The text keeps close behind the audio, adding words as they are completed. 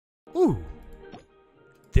Ooh,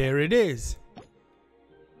 there it is.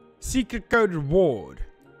 Secret code reward.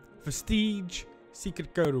 Prestige,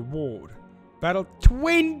 secret code reward. Battle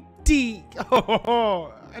 20.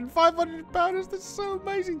 Oh, and 500 pounds. That's so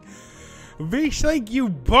amazing. Vish, thank you,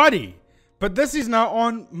 buddy. But this is now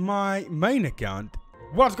on my main account.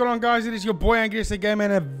 What's going on, guys? It is your boy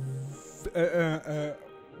Angrysagamer, and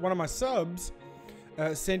one of my subs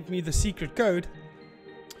sent me the secret code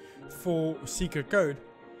for secret code.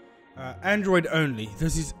 Android only.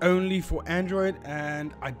 This is only for Android,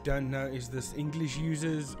 and I don't know, is this English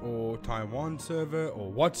users or Taiwan server or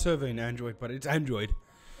what server in Android, but it's Android.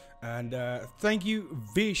 And thank you,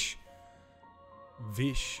 Vish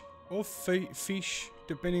or Fish,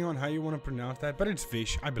 depending on how you want to pronounce that, but it's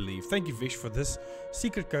Vish, I believe. Thank you, Vish, for this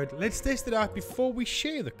secret code. Let's test it out before we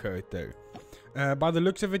share the code, though. By the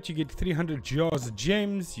looks of it, you get 300 jars of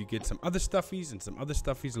gems, you get some other stuffies, and some other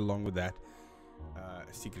stuffies along with that.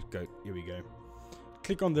 Secret code. Here we go.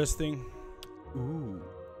 Click on this thing. Ooh,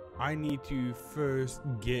 I need to first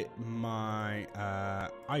get my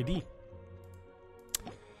ID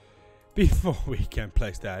before we can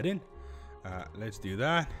place that in. Let's do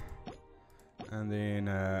that, and then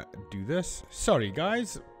do this. Sorry,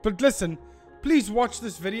 guys, but listen, please watch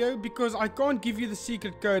this video, because I can't give you the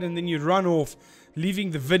secret code and then you run off,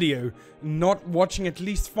 leaving the video, not watching at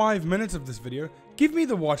least 5 minutes of this video. Give me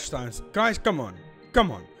the watch times, guys. Come on. Come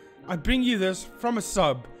on, I bring you this from a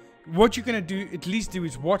sub. What you're gonna do, at least do,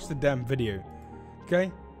 is watch the damn video.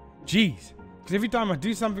 Okay? Jeez. Because every time I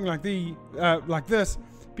do something like this,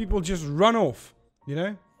 people just run off. You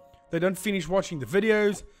know? They don't finish watching the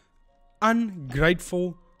videos.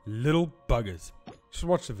 Ungrateful little buggers. Just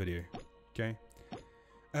watch the video. Okay?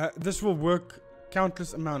 This will work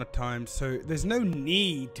countless amount of times, so there's no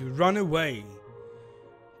need to run away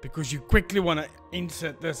because you quickly want to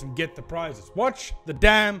insert this and get the prizes. Watch the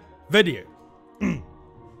damn video.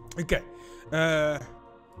 Okay. There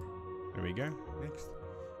we go. Next.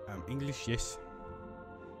 English, yes.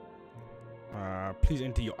 Please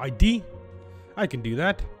enter your ID. I can do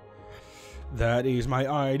that. That is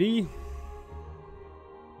my ID.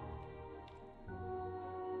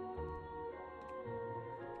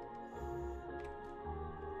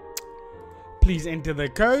 Please enter the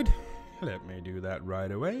code. Let me do that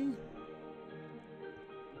right away.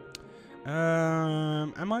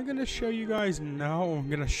 Am I gonna show you guys now? I'm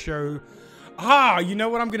gonna show. You know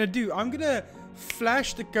what I'm gonna do? I'm gonna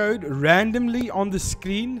flash the code randomly on the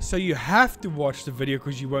screen, so you have to watch the video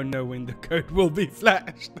because you won't know when the code will be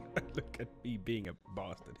flashed. Look at me being a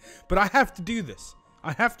bastard. But I have to do this.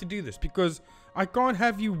 I have to do this because I can't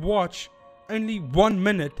have you watch only 1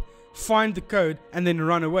 minute, find the code, and then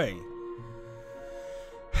run away.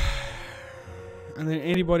 And then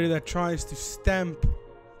anybody that tries to stamp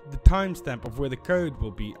the timestamp of where the code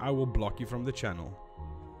will be, I will block you from the channel.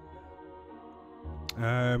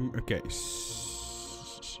 Okay.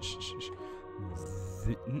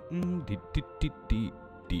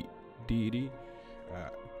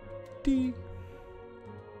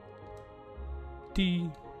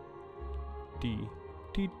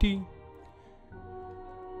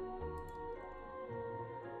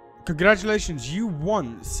 Congratulations, you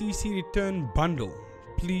won CC return bundle.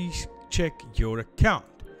 Please check your account.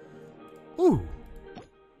 Ooh,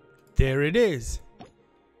 there it is.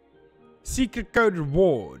 Secret code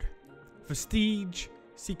reward. Prestige,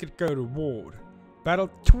 secret code reward. Battle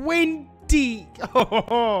 20.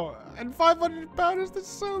 Oh, and 500 pounds. That's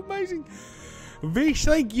so amazing. Vish,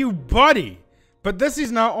 thank you, buddy. But this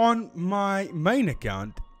is now on my main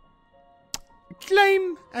account.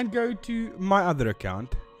 Claim and go to my other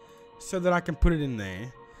account, so that I can put it in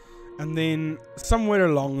there, and then somewhere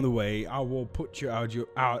along the way I will put you out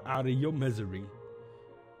of your misery.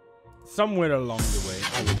 Somewhere along the way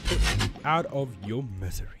I will put you out of your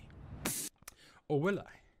misery. Or will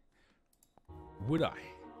I? Would I?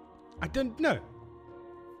 I don't know.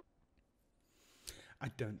 I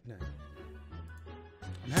don't know.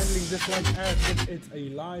 I'm handling this like as if it's a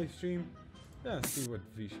live stream. Let's see what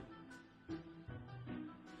Vish.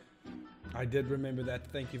 I did remember that.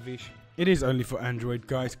 Thank you, Vish. It is only for Android,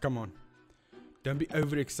 guys. Come on. Don't be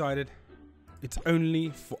overexcited. It's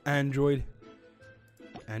only for Android.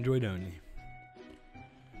 Android only.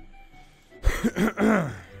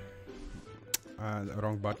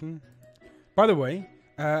 Wrong button. By the way,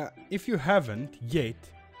 if you haven't yet...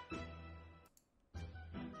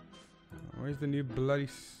 Where's the new bloody...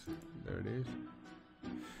 There it is.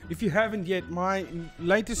 If you haven't yet, my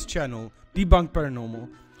latest channel, Debunked Paranormal,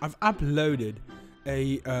 I've uploaded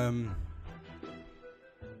a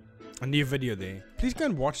new video there. Please go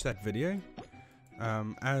and watch that video,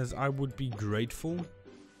 as I would be grateful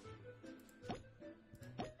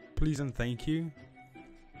please and thank you.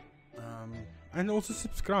 And also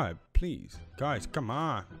subscribe, please. Guys, come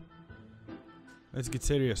on. Let's get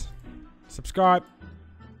serious. Subscribe.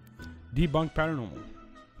 Debunked Paranormal.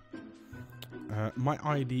 My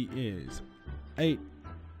ID is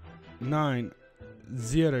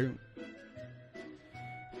 890.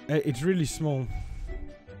 It's really small.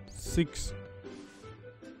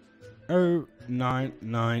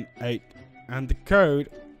 60998, and the code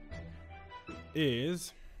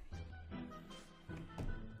is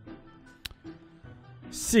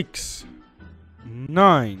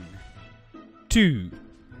 692.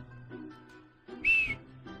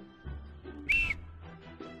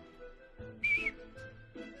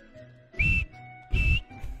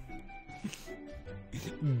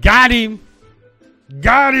 Got him!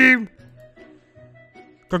 Got him!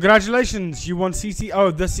 Congratulations, you won CC.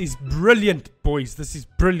 Oh, this is brilliant, boys. This is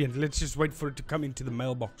brilliant. Let's just wait for it to come into the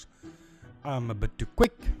mailbox. I'm a bit too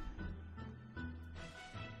quick.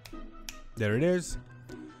 There it is.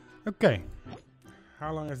 Okay.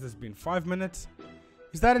 How long has this been? 5 minutes?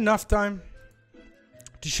 Is that enough time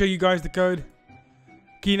to show you guys the code?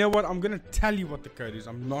 Okay, you know what? I'm going to tell you what the code is.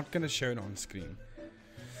 I'm not going to show it on screen.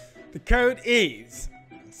 The code is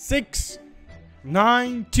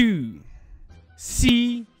 692.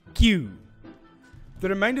 CQ. The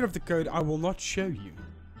remainder of the code I will not show you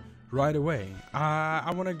right away.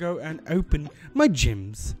 I want to go and open my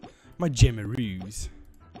gems, my gemmaroos,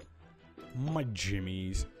 my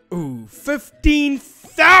jimmies. Ooh,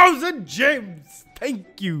 15,000 gems.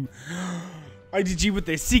 Thank you. IDG with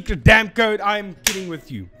their secret damn code. I'm kidding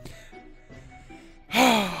with you.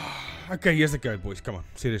 Okay, here's the code, boys. Come on,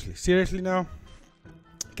 seriously now.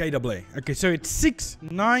 KAA. Okay, so it's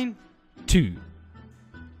 692.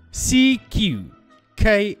 CQKAA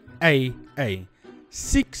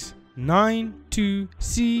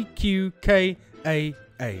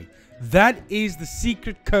 692CQKAA. That is the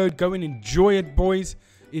secret code. Go and enjoy it, boys.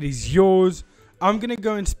 It is yours. I'm gonna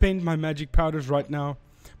go and spend my magic powders right now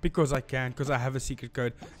because I can, because I have a secret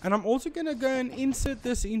code, and I'm also gonna go and insert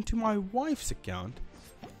this into my wife's account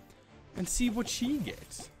and see what she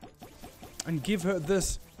gets, and give her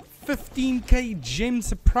this 15k gem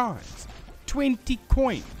surprise. 20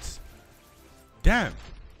 coins. Damn.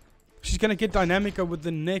 She's gonna get Dynamica with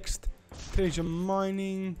the next treasure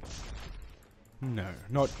mining. No,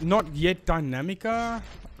 not yet Dynamica.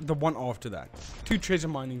 The one after that. 2 treasure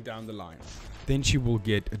mining down the line. Then she will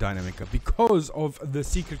get a Dynamica because of the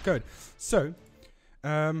secret code. So,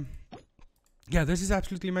 yeah, this is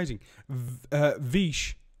absolutely amazing.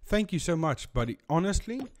 Vish, thank you so much, buddy.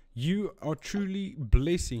 Honestly, you are truly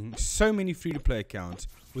blessing so many free-to-play accounts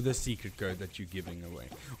with a secret code that you're giving away,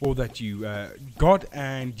 or that you got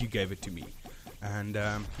and you gave it to me. And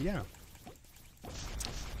yeah,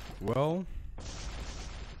 well,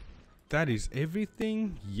 that is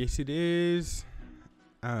everything. Yes, it is.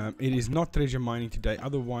 It is not treasure mining today,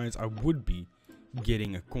 otherwise I would be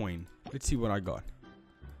getting a coin. Let's see what I got.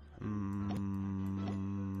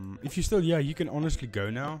 If you're still here, you can honestly go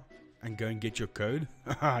now and go and get your code.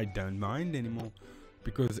 I don't mind anymore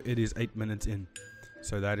because it is 8 minutes in.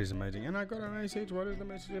 So that is amazing. And I got a message. What is the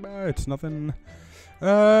message about? It's nothing.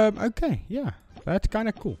 Okay, yeah, that's kind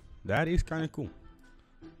of cool. That is kind of cool.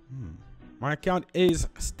 My account is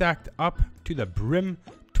stacked up to the brim.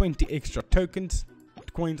 20 extra tokens,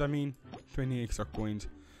 coins. I mean, 20 extra coins.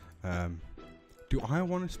 Do I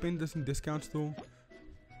want to spend this in discount store?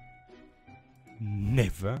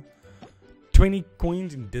 Never. 20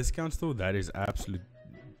 coins in discount store. That is absolute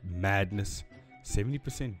madness.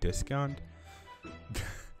 70% discount.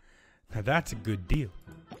 Now that's a good deal.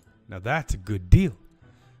 Now that's a good deal.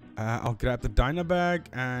 I'll grab the Dyna bag,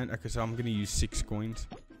 and okay, so I'm gonna use 6 coins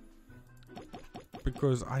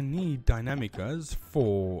because I need Dynamicas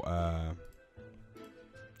for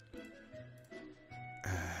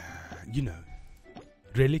you know,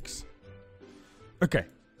 relics. Okay,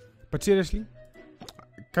 but seriously,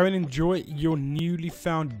 go and enjoy your newly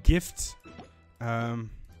found gifts.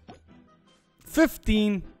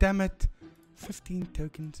 15, damn it. 15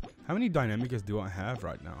 tokens. How many Dynamicas do I have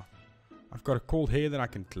right now? I've got a cold hair that I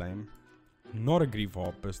can claim. Not a Grief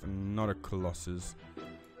Harpist and not a Colossus.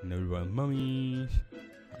 No Royal Mummies.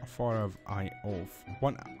 How far have I off?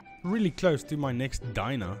 One really close to my next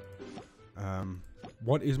Dyna.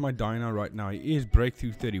 What is my Dyna right now? It is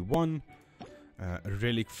Breakthrough 31.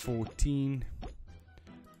 Relic 14.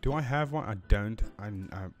 Do I have one? I don't.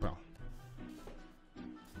 Well,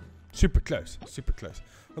 super close. Super close.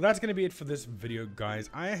 Well, that's going to be it for this video, guys.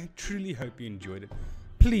 I truly hope you enjoyed it.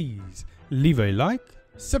 Please leave a like,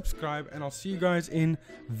 subscribe, and I'll see you guys in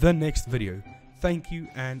the next video. Thank you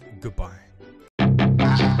and goodbye.